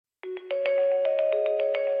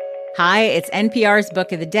Hi, it's NPR's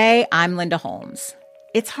Book of the Day. I'm Linda Holmes.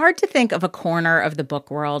 It's hard to think of a corner of the book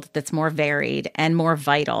world that's more varied and more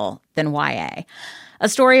vital than YA. A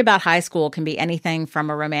story about high school can be anything from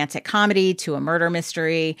a romantic comedy to a murder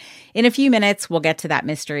mystery. In a few minutes, we'll get to that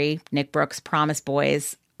mystery, Nick Brooks' Promise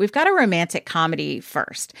Boys. We've got a romantic comedy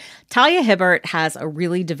first. Talia Hibbert has a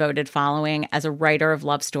really devoted following as a writer of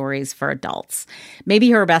love stories for adults. Maybe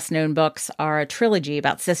her best-known books are a trilogy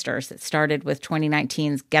about sisters that started with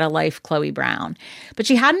 2019's Get a Life, Chloe Brown. But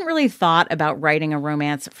she hadn't really thought about writing a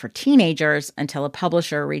romance for teenagers until a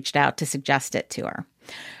publisher reached out to suggest it to her.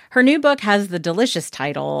 Her new book has the delicious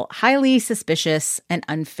title, Highly Suspicious and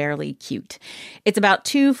Unfairly Cute. It's about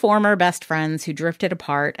two former best friends who drifted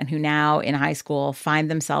apart and who now, in high school,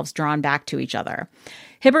 find themselves drawn back to each other.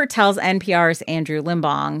 Hibbert tells NPR's Andrew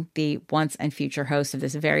Limbong, the once and future host of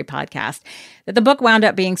this very podcast, that the book wound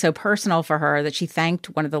up being so personal for her that she thanked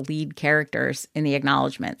one of the lead characters in the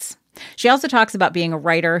acknowledgments. She also talks about being a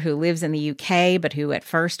writer who lives in the UK, but who at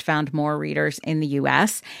first found more readers in the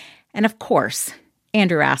US. And of course,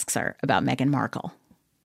 Andrew asks her about Meghan Markle.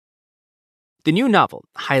 The new novel,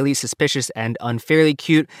 Highly Suspicious and Unfairly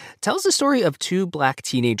Cute, tells the story of two Black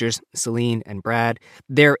teenagers, Celine and Brad.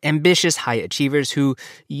 They're ambitious high achievers who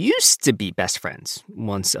used to be best friends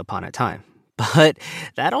once upon a time. But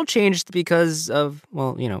that all changed because of,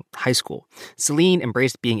 high school. Celine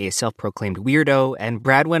embraced being a self-proclaimed weirdo, and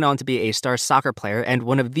Brad went on to be a star soccer player and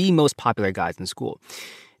one of the most popular guys in school.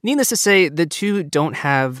 Needless to say, the two don't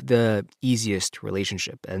have the easiest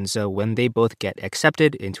relationship, and so when they both get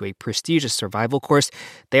accepted into a prestigious survival course,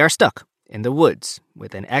 they are stuck in the woods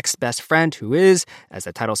with an ex-best friend who is, as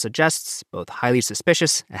the title suggests, both highly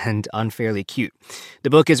suspicious and unfairly cute. The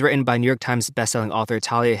book is written by New York Times bestselling author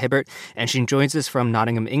Talia Hibbert, and she joins us from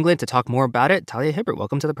Nottingham, England to talk more about it. Talia Hibbert,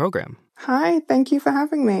 welcome to the program. Hi, thank you for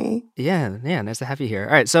having me. Yeah, nice to have you here.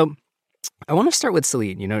 All right, so I want to start with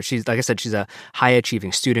Celine. She's, like I said, she's a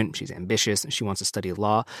high-achieving student. She's ambitious, and she wants to study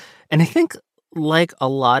law. And I think, like a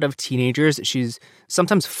lot of teenagers, she's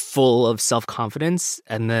sometimes full of self-confidence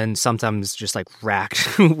and then sometimes just,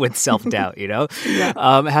 racked with self-doubt, Yeah.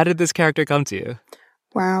 How did this character come to you?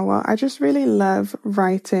 Wow, well, I just really love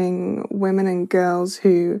writing women and girls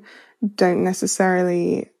who don't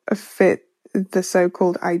necessarily fit the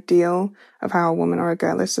so-called ideal of how a woman or a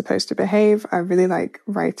girl is supposed to behave. I really like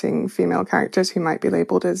writing female characters who might be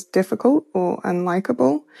labeled as difficult or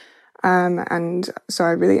unlikable. And so I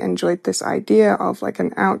really enjoyed this idea of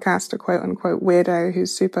an outcast, a quote unquote weirdo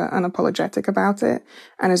who's super unapologetic about it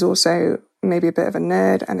and is also maybe a bit of a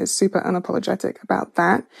nerd and is super unapologetic about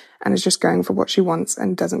that and is just going for what she wants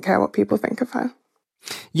and doesn't care what people think of her.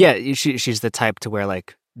 Yeah, she's the type to wear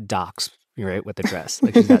Docs, right, with the dress.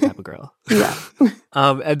 She's that type of girl. Yeah.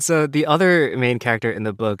 And so the other main character in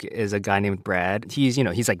the book is a guy named Brad. He's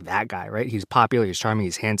like that guy, right? He's popular, he's charming,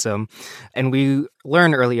 he's handsome. And we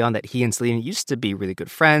learn early on that he and Celine used to be really good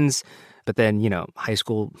friends. But then, high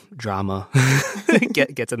school drama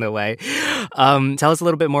gets in the way. Tell us a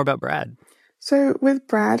little bit more about Brad. So with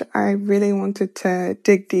Brad, I really wanted to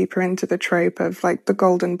dig deeper into the trope of the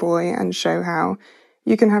golden boy and show how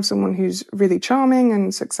you can have someone who's really charming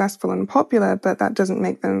and successful and popular, but that doesn't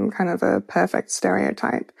make them kind of a perfect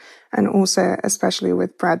stereotype. And also, especially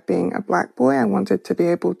with Brad being a Black boy, I wanted to be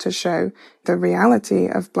able to show the reality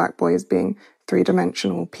of Black boys being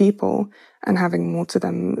three-dimensional people and having more to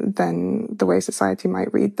them than the way society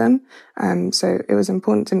might read them. So it was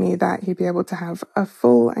important to me that he'd be able to have a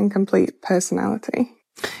full and complete personality.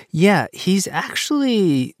 Yeah, he's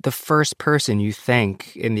actually the first person you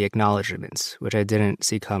thank in the acknowledgments, which I didn't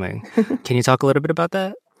see coming. Can you talk a little bit about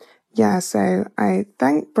that? Yeah, so I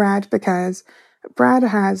thank Brad because Brad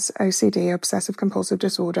has OCD, obsessive compulsive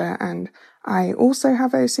disorder, and I also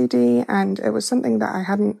have OCD, and it was something that I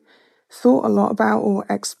hadn't thought a lot about or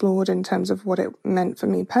explored in terms of what it meant for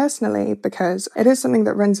me personally, because it is something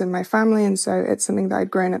that runs in my family, and so it's something that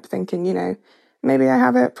I'd grown up thinking, maybe I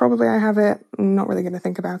have it, probably I have it, I'm not really going to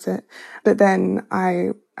think about it. But then I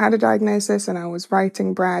had a diagnosis and I was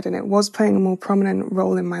writing Brad, and it was playing a more prominent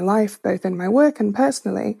role in my life, both in my work and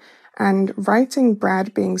personally. And writing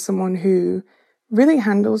Brad being someone who really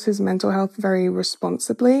handles his mental health very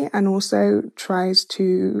responsibly and also tries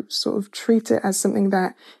to sort of treat it as something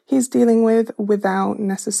that he's dealing with without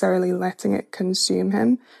necessarily letting it consume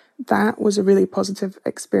him. That was a really positive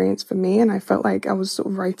experience for me, and I felt like I was sort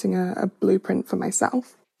of writing a blueprint for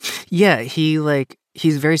myself. Yeah,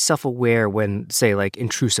 he's very self-aware when, say,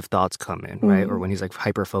 intrusive thoughts come in, right? Or when he's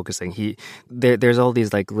hyper-focusing. There's all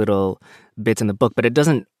these little bits in the book, but it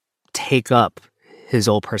doesn't take up his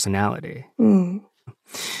whole personality.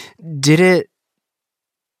 Did it,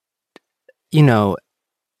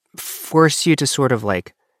 force you to sort of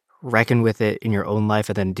like reckon with it in your own life?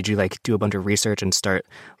 And then did you like do a bunch of research and start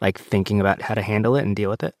like thinking about how to handle it and deal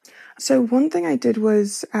with it? So one thing I did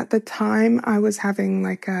was, at the time I was having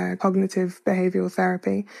like a cognitive behavioral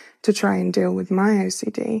therapy to try and deal with my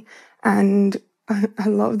OCD. And a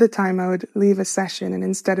lot of the time I would leave a session, and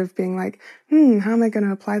instead of being like, how am I going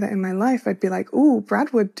to apply that in my life? I'd be like,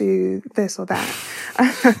 Brad would do this or that.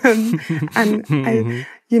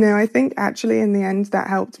 And I think actually in the end that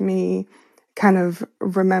helped me kind of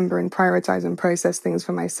remember and prioritize and process things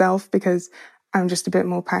for myself, because I'm just a bit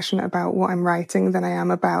more passionate about what I'm writing than I am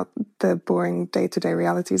about the boring day-to-day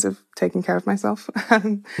realities of taking care of myself.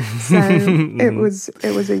 So it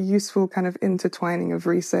was a useful kind of intertwining of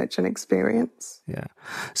research and experience. Yeah.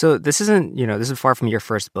 So this is far from your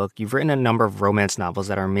first book. You've written a number of romance novels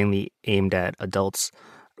that are mainly aimed at adults.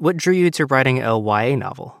 What drew you to writing a YA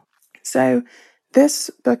novel? So this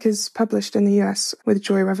book is published in the US with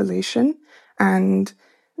Joy Revolution, and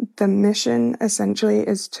the mission essentially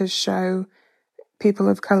is to show people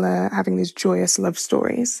of color having these joyous love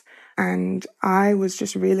stories. And I was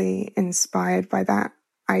just really inspired by that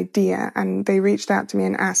idea. And they reached out to me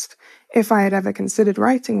and asked if I had ever considered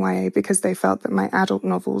writing YA, because they felt that my adult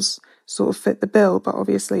novels sort of fit the bill. But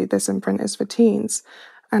obviously this imprint is for teens.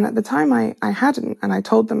 And at the time I hadn't, and I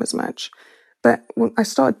told them as much. But when I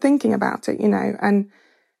started thinking about it, and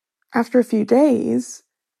after a few days,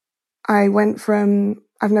 I went from,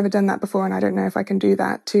 I've never done that before and I don't know if I can do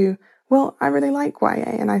that, to, well, I really like YA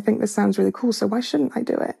and I think this sounds really cool, so why shouldn't I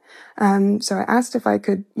do it? So I asked if I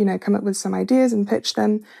could, come up with some ideas and pitch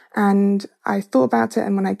them. And I thought about it.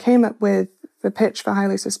 And when I came up with the pitch for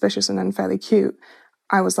Highly Suspicious and Unfairly Cute,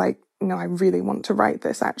 I was like, no, I really want to write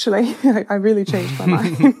this, actually. I really changed my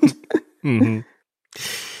mind. Mm-hmm.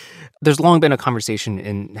 There's long been a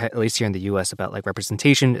conversation at least here in the U.S. about like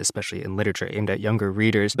representation, especially in literature aimed at younger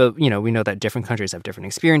readers. But, we know that different countries have different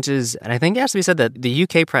experiences. And I think it has to be said that the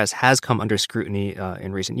UK press has come under scrutiny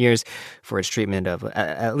in recent years for its treatment of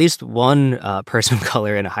at least one person of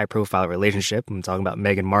color in a high-profile relationship. I'm talking about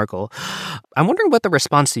Meghan Markle. I'm wondering what the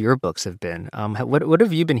response to your books have been. What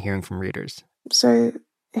have you been hearing from readers? So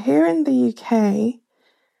here in the UK,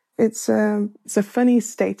 it's a funny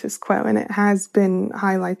status quo, and it has been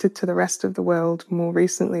highlighted to the rest of the world more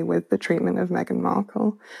recently with the treatment of Meghan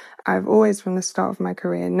Markle. I've always, from the start of my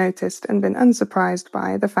career, noticed and been unsurprised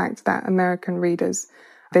by the fact that American readers,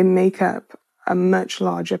 they make up a much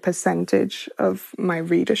larger percentage of my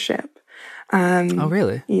readership. Oh,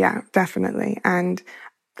 really? Yeah, definitely. And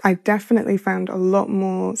I definitely found a lot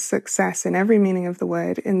more success in every meaning of the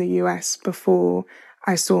word in the US before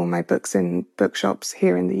I saw my books in bookshops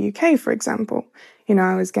here in the UK, for example.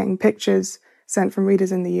 I was getting pictures sent from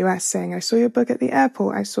readers in the US saying, I saw your book at the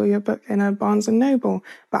airport, I saw your book in a Barnes & Noble,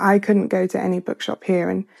 but I couldn't go to any bookshop here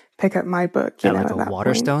and pick up my book, at that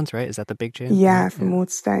Waterstones, right? Is that the big chain? Yeah, from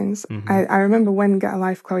Waterstones. Mm-hmm. I remember when Get a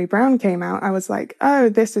Life, Chloe Brown came out, I was like, oh,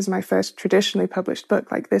 this is my first traditionally published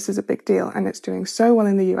book. Like, this is a big deal, and it's doing so well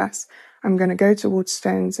in the US. I'm going to go to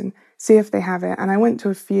Waterstones and see if they have it. And I went to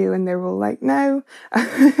a few and they were all like, no.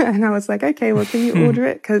 And I was like, okay, well, can you order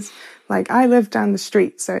it? Because I live down the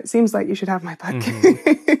street, so it seems like you should have my book.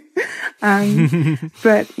 Mm-hmm.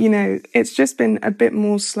 But, it's just been a bit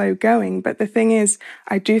more slow going. But the thing is,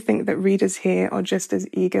 I do think that readers here are just as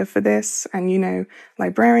eager for this. And,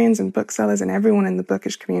 librarians and booksellers and everyone in the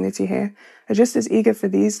bookish community here are just as eager for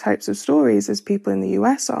these types of stories as people in the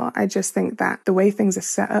US are. I just think that the way things are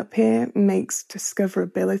set up here makes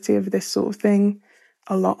discoverability of this sort of thing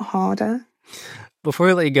a lot harder. Before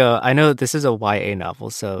we let you go, I know this is a YA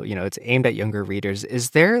novel, so, it's aimed at younger readers.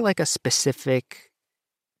 Is there like a specific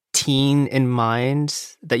teen in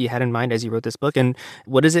mind that you had in mind as you wrote this book? And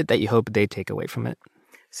what is it that you hope they take away from it?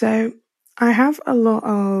 So I have a lot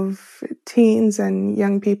of teens and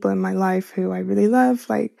young people in my life who I really love,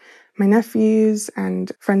 like my nephews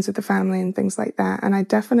and friends of the family and things like that. And I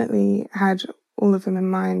definitely had all of them in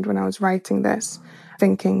mind when I was writing this,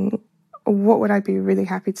 thinking, what would I be really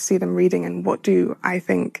happy to see them reading, and what do I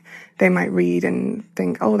think they might read and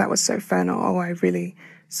think, oh, that was so fun, or oh, I really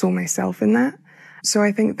saw myself in that. So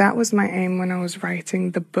I think that was my aim when I was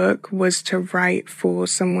writing the book, was to write for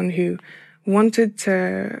someone who wanted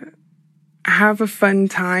to have a fun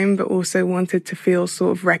time, but also wanted to feel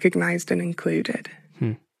sort of recognized and included.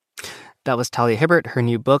 That was Talia Hibbert. Her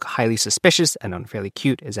new book, Highly Suspicious and Unfairly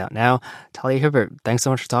Cute, is out now. Talia Hibbert, thanks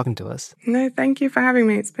so much for talking to us. No, thank you for having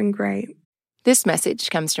me. It's been great. This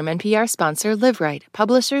message comes from NPR sponsor LiveRight,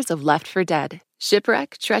 publishers of Left for Dead,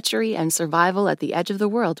 Shipwreck, Treachery, and Survival at the Edge of the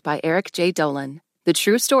World by Eric J. Dolan. The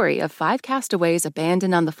true story of 5 castaways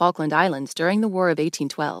abandoned on the Falkland Islands during the War of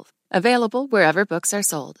 1812. Available wherever books are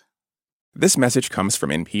sold. This message comes from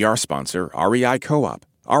NPR sponsor REI Co-op.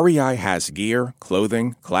 REI has gear,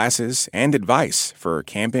 clothing, classes, and advice for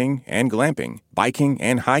camping and glamping, biking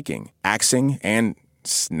and hiking, axing and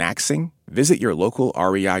snacksing. Visit your local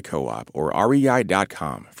REI Co-op or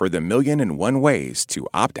rei.com for the 1,000,001 ways to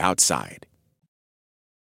opt outside.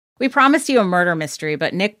 We promised you a murder mystery,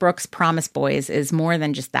 but Nick Brooks' Promise Boys is more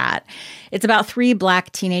than just that. It's about 3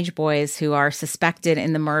 Black teenage boys who are suspected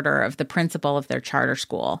in the murder of the principal of their charter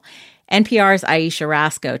school. NPR's Aisha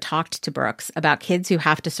Rasco talked to Brooks about kids who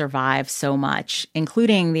have to survive so much,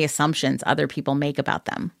 including the assumptions other people make about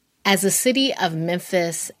them. As the city of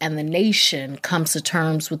Memphis and the nation comes to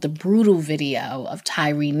terms with the brutal video of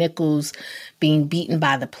Tyre Nichols being beaten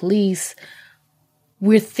by the police,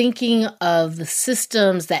 we're thinking of the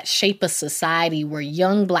systems that shape a society where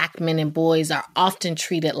young Black men and boys are often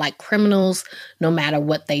treated like criminals no matter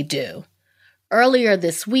what they do. Earlier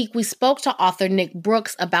this week, we spoke to author Nick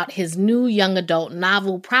Brooks about his new young adult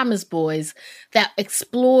novel, Promise Boys, that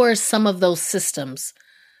explores some of those systems.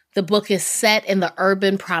 The book is set in the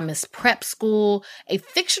Urban Promise Prep School, a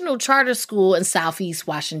fictional charter school in Southeast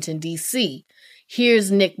Washington, D.C.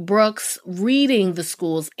 Here's Nick Brooks reading the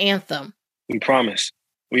school's anthem. We promise.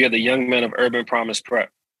 We are the young men of Urban Promise Prep.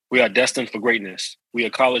 We are destined for greatness. We are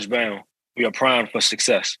college bound. We are primed for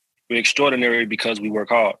success. We are extraordinary because we work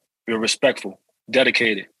hard. We are respectful,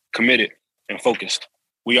 dedicated, committed, and focused.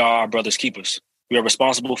 We are our brother's keepers. We are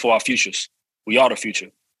responsible for our futures. We are the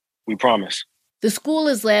future. We promise. The school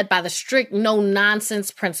is led by the strict,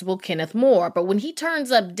 no-nonsense principal, Kenneth Moore. But when he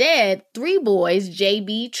turns up dead, 3 boys,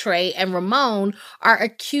 JB, Trey, and Ramon, are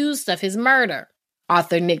accused of his murder.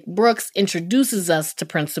 Author Nick Brooks introduces us to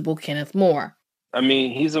Principal Kenneth Moore. I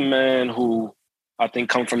mean, he's a man who I think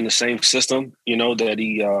come from the same system, that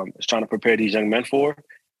he is trying to prepare these young men for.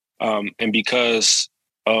 And because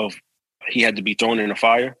of he had to be thrown in the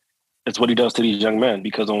fire, it's what he does to these young men.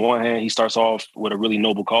 Because on one hand, he starts off with a really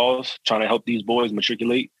noble cause, trying to help these boys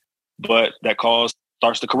matriculate, but that cause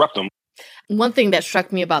starts to corrupt them. One thing that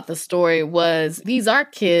struck me about the story was these are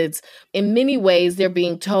kids. In many ways, they're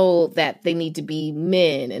being told that they need to be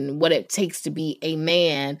men and what it takes to be a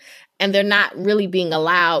man. And they're not really being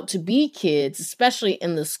allowed to be kids, especially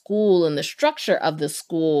in the school and the structure of the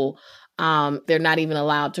school. They're not even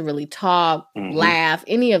allowed to really talk, laugh,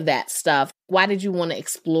 any of that stuff. Why did you want to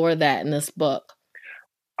explore that in this book?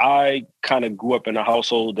 I kind of grew up in a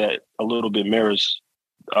household that a little bit mirrors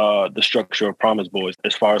the structure of Promise Boys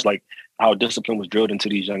as far as like how discipline was drilled into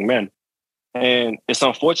these young men. And it's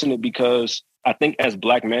unfortunate because I think as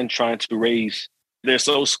Black men trying to raise, they're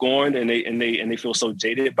so scorned and they feel so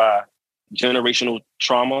jaded by generational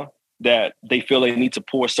trauma that they feel they need to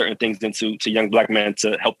pour certain things into young Black men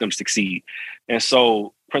to help them succeed. And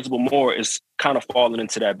so Principal Moore is kind of falling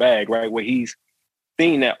into that bag, right? Where he's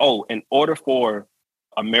seeing that, in order for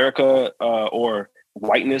America or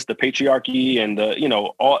whiteness, the patriarchy, and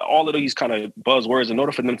all of these kind of buzzwords, in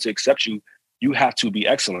order for them to accept you, you have to be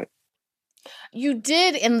excellent. You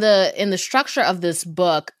did in the structure of this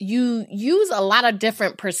book, you use a lot of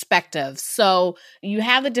different perspectives. So you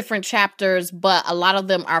have the different chapters, but a lot of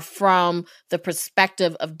them are from the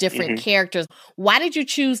perspective of different characters. Why did you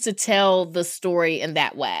choose to tell the story in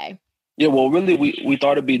that way? Yeah, well, really, we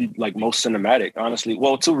thought it'd be like most cinematic, honestly.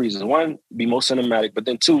 Well, 2 reasons. 1, be most cinematic, but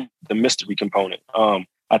then 2, the mystery component.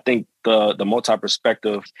 I think the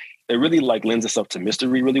multi-perspective, it really like lends itself to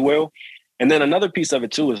mystery really well. And then another piece of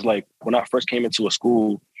it too is like when I first came into a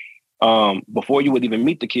school, before you would even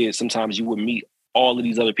meet the kids, sometimes you would meet all of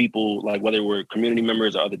these other people, like whether it were community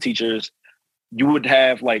members or other teachers. You would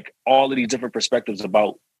have like all of these different perspectives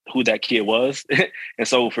about who that kid was. And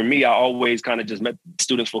so for me, I always kind of just met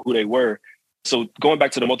students for who they were. So going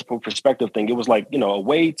back to the multiple perspective thing, it was like, a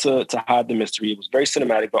way to hide the mystery. It was very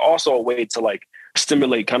cinematic, but also a way to like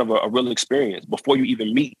stimulate kind of a real experience. Before you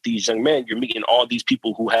even meet these young men, you're meeting all these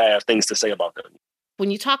people who have things to say about them. When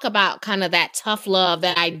you talk about kind of that tough love,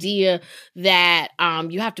 that idea that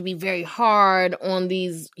you have to be very hard on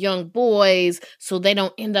these young boys so they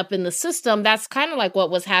don't end up in the system, that's kind of like what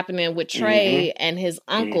was happening with Trey and his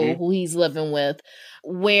uncle who he's living with,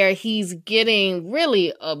 where he's getting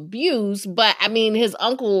really abused. But I mean, his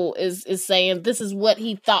uncle is saying this is what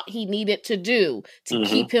he thought he needed to do to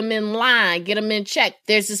keep him in line, get him in check.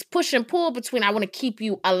 There's this push and pull between I want to keep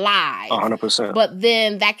you alive. 100%. But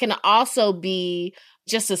then that can also be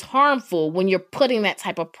just as harmful when you're putting that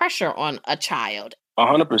type of pressure on a child.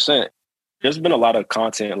 100%. There's been a lot of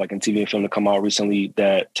content like in TV and film to come out recently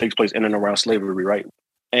that takes place in and around slavery, right?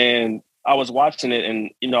 And I was watching it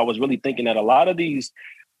and, I was really thinking that a lot of these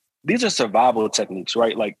these are survival techniques,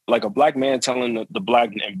 right? Like a black man telling the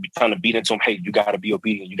black and trying to beat into him, hey, you got to be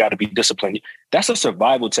obedient, you got to be disciplined. That's a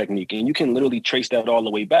survival technique. And you can literally trace that all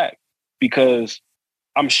the way back, because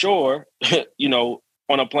I'm sure,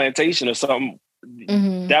 on a plantation or something,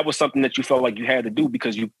 that was something that you felt like you had to do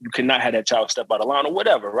because you could not have that child step out of line or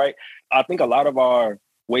whatever, right? I think a lot of our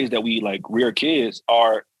ways that we like rear kids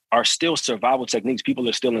are still survival techniques. People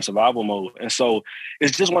are still in survival mode. And so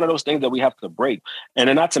it's just one of those things that we have to break. And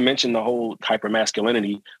then not to mention the whole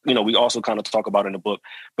hypermasculinity, we also kind of talk about in the book.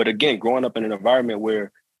 But again, growing up in an environment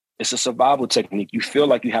where it's a survival technique, you feel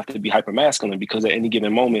like you have to be hypermasculine because at any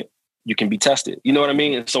given moment you can be tested. You know what I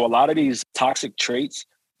mean? And so a lot of these toxic traits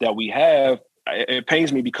that we have, it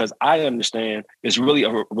pains me because I understand it's really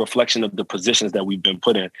a reflection of the positions that we've been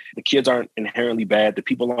put in. The kids aren't inherently bad. The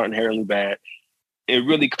people aren't inherently bad. It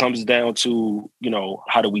really comes down to,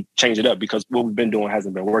 how do we change it up? Because what we've been doing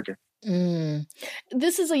hasn't been working.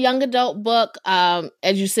 This is a young adult book. As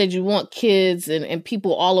you said, you want kids and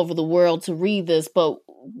people all over the world to read this. But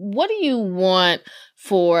what do you want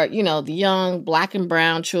for, the young Black and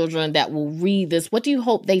brown children that will read this? What do you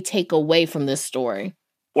hope they take away from this story?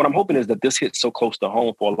 What I'm hoping is that this hits so close to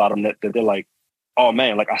home for a lot of them that they're like, oh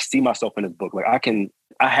man, like I see myself in this book. Like I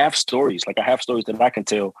have stories. Like I have stories that I can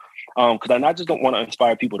tell. Because I not just don't want to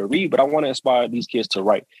inspire people to read, but I want to inspire these kids to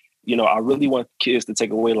write. I really want kids to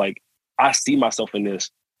take away, like, I see myself in this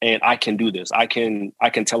and I can do this. I can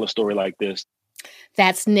tell a story like this.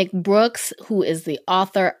 That's Nick Brooks, who is the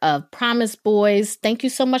author of Promise Boys. Thank you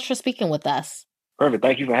so much for speaking with us. Perfect.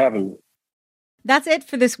 Thank you for having me. That's it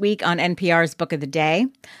for this week on NPR's Book of the Day.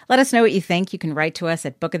 Let us know what you think. You can write to us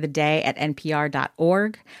at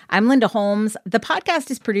bookoftheday@npr.org. I'm Linda Holmes. The podcast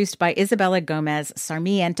is produced by Isabella Gomez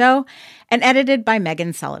Sarmiento and edited by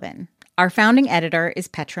Megan Sullivan. Our founding editor is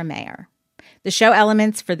Petra Mayer. The show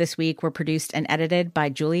elements for this week were produced and edited by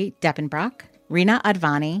Julie Deppenbrock, Rina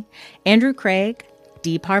Advani, Andrew Craig,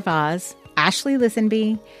 Dee Parvaz, Ashley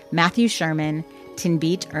Lisenby, Matthew Sherman,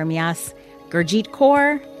 Tinbit Ermias, Gurjeet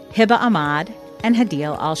Kaur, Hiba Ahmad, and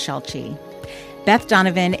Hadil Al-Shalchi. Beth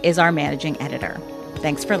Donovan is our managing editor.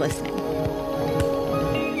 Thanks for listening.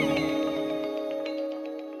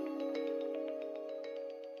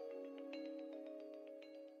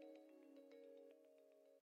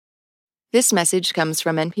 This message comes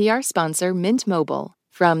from NPR sponsor Mint Mobile.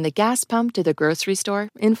 From the gas pump to the grocery store,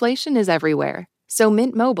 inflation is everywhere. So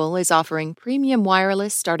Mint Mobile is offering premium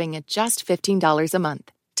wireless starting at just $15 a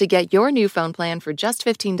month. To get your new phone plan for just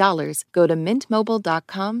 $15, go to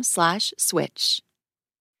mintmobile.com/switch.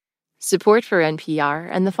 Support for NPR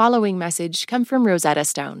and the following message come from Rosetta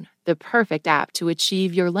Stone, the perfect app to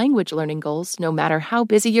achieve your language learning goals no matter how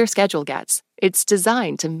busy your schedule gets. It's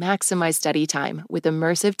designed to maximize study time with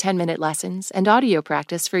immersive 10-minute lessons and audio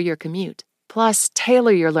practice for your commute. Plus,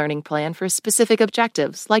 tailor your learning plan for specific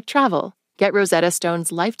objectives like travel. Get Rosetta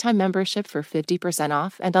Stone's lifetime membership for 50%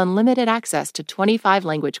 off and unlimited access to 25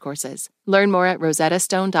 language courses. Learn more at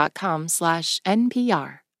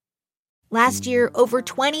rosettastone.com/NPR. Last year, over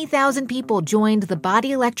 20,000 people joined the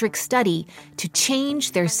Body Electric study to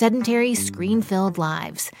change their sedentary, screen-filled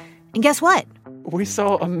lives. And guess what? We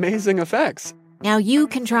saw amazing effects. Now you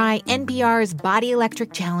can try NPR's Body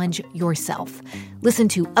Electric Challenge yourself. Listen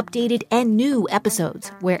to updated and new episodes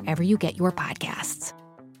wherever you get your podcasts.